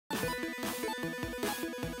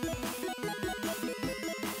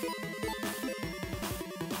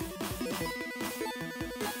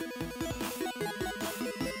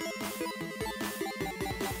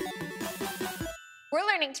We're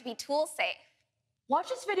learning to be tool safe. Watch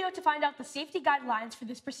this video to find out the safety guidelines for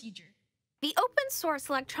this procedure. The open source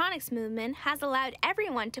electronics movement has allowed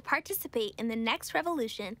everyone to participate in the next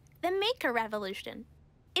revolution, the maker revolution.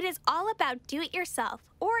 It is all about do-it-yourself,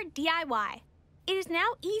 or DIY. It is now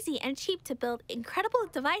easy and cheap to build incredible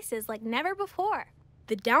devices like never before.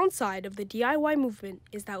 The downside of the DIY movement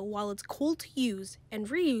is that while it's cool to use and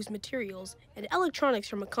reuse materials and electronics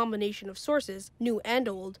from a combination of sources, new and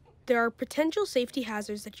old, there are potential safety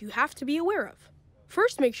hazards that you have to be aware of.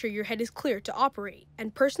 First, make sure your head is clear to operate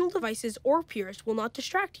and personal devices or peers will not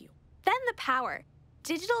distract you. Then the power.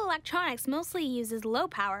 Digital electronics mostly uses low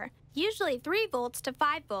power, usually 3 volts to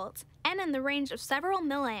 5 volts, and in the range of several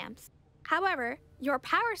milliamps. However, your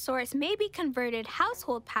power source may be converted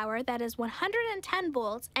household power that is 110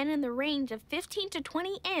 volts and in the range of 15 to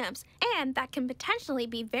 20 amps, and that can potentially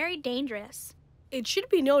be very dangerous. It should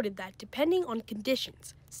be noted that depending on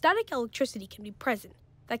conditions, static electricity can be present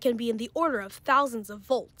that can be in the order of thousands of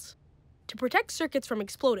volts. To protect circuits from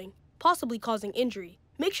exploding, possibly causing injury,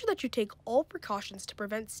 make sure that you take all precautions to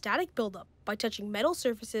prevent static buildup by touching metal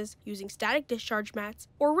surfaces, using static discharge mats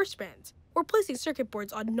or wristbands, or placing circuit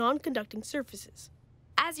boards on non-conducting surfaces.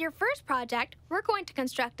 As your first project, we're going to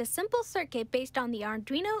construct a simple circuit based on the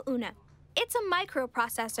Arduino Uno. It's a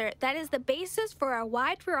microprocessor that is the basis for a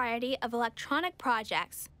wide variety of electronic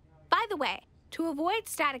projects. By the way, to avoid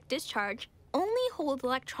static discharge, only hold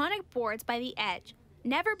electronic boards by the edge,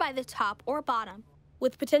 never by the top or bottom.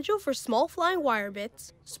 With potential for small flying wire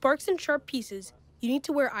bits, sparks and sharp pieces, you need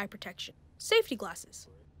to wear eye protection, safety glasses.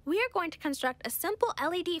 We are going to construct a simple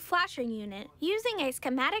LED flasher unit using a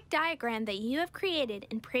schematic diagram that you have created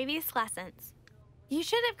in previous lessons. You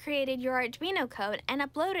should have created your Arduino code and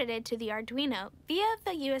uploaded it to the Arduino via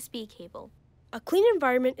the USB cable. A clean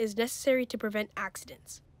environment is necessary to prevent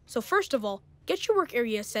accidents. So first of all, get your work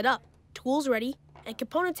area set up, tools ready, and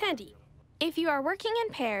components handy. If you are working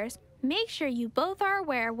in pairs, make sure you both are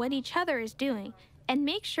aware what each other is doing, and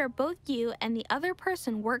make sure both you and the other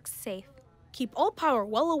person works safe. Keep all power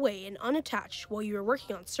well away and unattached while you are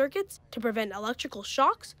working on circuits to prevent electrical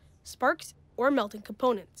shocks, sparks, or melting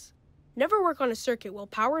components. Never work on a circuit while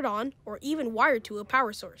powered on or even wired to a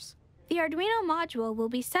power source. The Arduino module will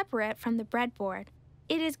be separate from the breadboard.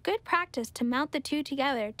 It is good practice to mount the two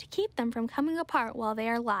together to keep them from coming apart while they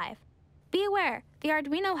are live. Be aware, the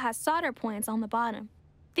Arduino has solder points on the bottom.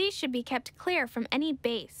 These should be kept clear from any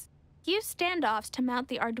base. Use standoffs to mount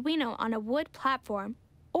the Arduino on a wood platform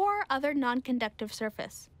or other non-conductive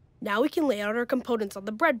surface. Now we can lay out our components on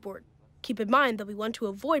the breadboard. Keep in mind that we want to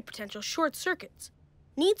avoid potential short circuits.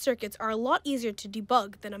 Neat circuits are a lot easier to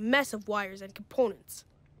debug than a mess of wires and components.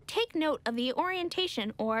 Take note of the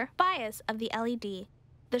orientation or bias of the LED.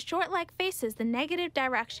 The short leg faces the negative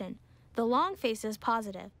direction. The long faces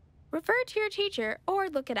positive. Refer to your teacher or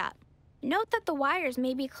look it up. Note that the wires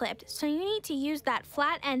may be clipped, so you need to use that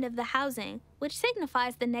flat end of the housing, which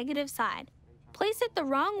signifies the negative side. Place it the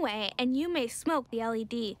wrong way and you may smoke the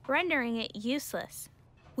LED, rendering it useless.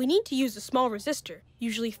 We need to use a small resistor,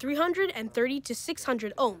 usually 330 to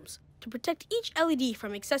 600 ohms, to protect each LED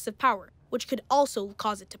from excessive power, which could also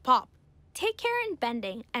cause it to pop. Take care in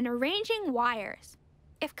bending and arranging wires.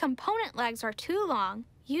 If component legs are too long,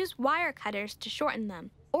 use wire cutters to shorten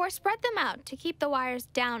them, or spread them out to keep the wires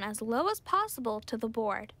down as low as possible to the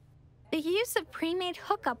board. The use of pre-made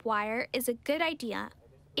hookup wire is a good idea,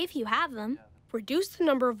 if you have them. Reduce the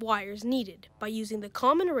number of wires needed by using the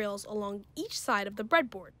common rails along each side of the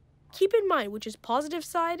breadboard. Keep in mind which is positive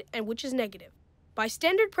side and which is negative. By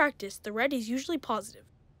standard practice, the red is usually positive.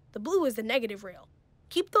 The blue is the negative rail.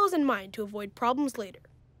 Keep those in mind to avoid problems later.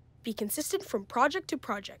 Be consistent from project to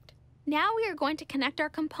project. Now we are going to connect our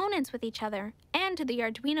components with each other and to the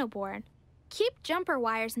Arduino board. Keep jumper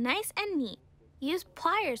wires nice and neat. Use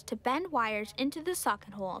pliers to bend wires into the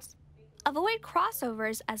socket holes. Avoid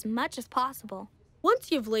crossovers as much as possible.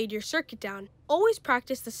 Once you've laid your circuit down, always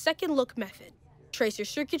practice the second look method. Trace your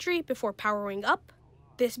circuitry before powering up.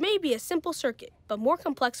 This may be a simple circuit, but more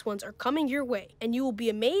complex ones are coming your way, and you will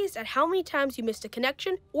be amazed at how many times you missed a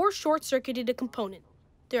connection or short-circuited a component.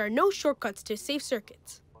 There are no shortcuts to safe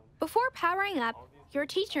circuits. Before powering up, your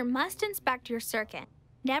teacher must inspect your circuit.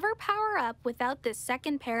 Never power up without this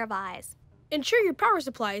second pair of eyes. Ensure your power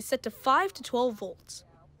supply is set to 5 to 12 volts.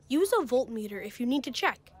 Use a voltmeter if you need to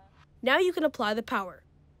check. Now you can apply the power.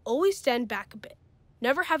 Always stand back a bit.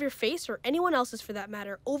 Never have your face, or anyone else's for that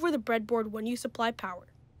matter, over the breadboard when you supply power.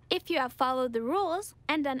 If you have followed the rules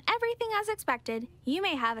and done everything as expected, you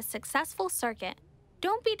may have a successful circuit.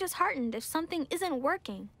 Don't be disheartened if something isn't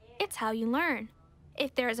working. It's how you learn.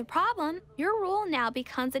 If there is a problem, your role now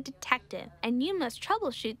becomes a detective, and you must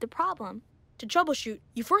troubleshoot the problem. To troubleshoot,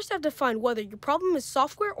 you first have to find whether your problem is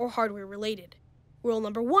software or hardware related. Rule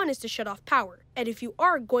number 1 is to shut off power, and if you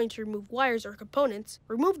are going to remove wires or components,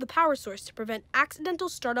 remove the power source to prevent accidental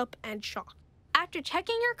startup and shock. After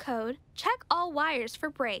checking your code, check all wires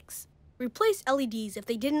for breaks. Replace LEDs if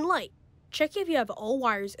they didn't light. Check if you have all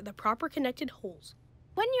wires in the proper connected holes.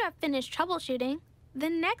 When you have finished troubleshooting,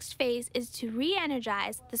 the next phase is to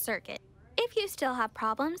re-energize the circuit. If you still have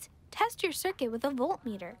problems, test your circuit with a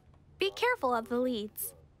voltmeter. Be careful of the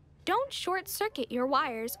leads. Don't short circuit your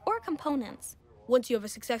wires or components. Once you have a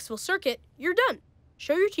successful circuit, you're done.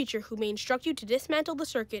 Show your teacher, who may instruct you to dismantle the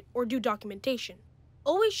circuit or do documentation.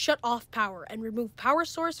 Always shut off power and remove power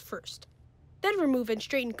source first. Then remove and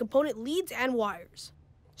straighten component leads and wires.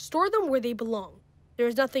 Store them where they belong. There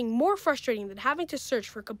is nothing more frustrating than having to search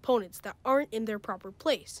for components that aren't in their proper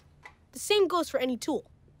place. The same goes for any tool.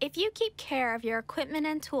 If you keep care of your equipment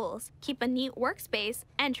and tools, keep a neat workspace,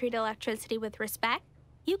 and treat electricity with respect,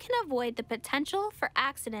 you can avoid the potential for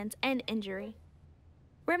accidents and injury.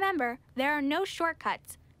 Remember, there are no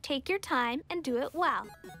shortcuts. Take your time and do it well.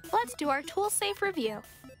 Let's do our toolSafe review.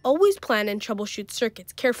 Always plan and troubleshoot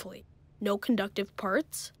circuits carefully. No conductive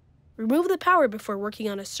parts. Remove the power before working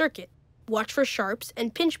on a circuit. Watch for sharps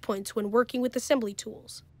and pinch points when working with assembly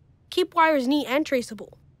tools. Keep wires neat and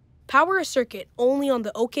traceable. Power a circuit only on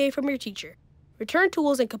the OK from your teacher. Return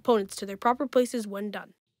tools and components to their proper places when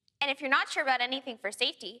done. And if you're not sure about anything for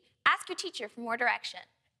safety, ask your teacher for more direction.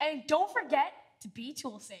 And don't forget to be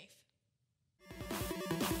tool safe.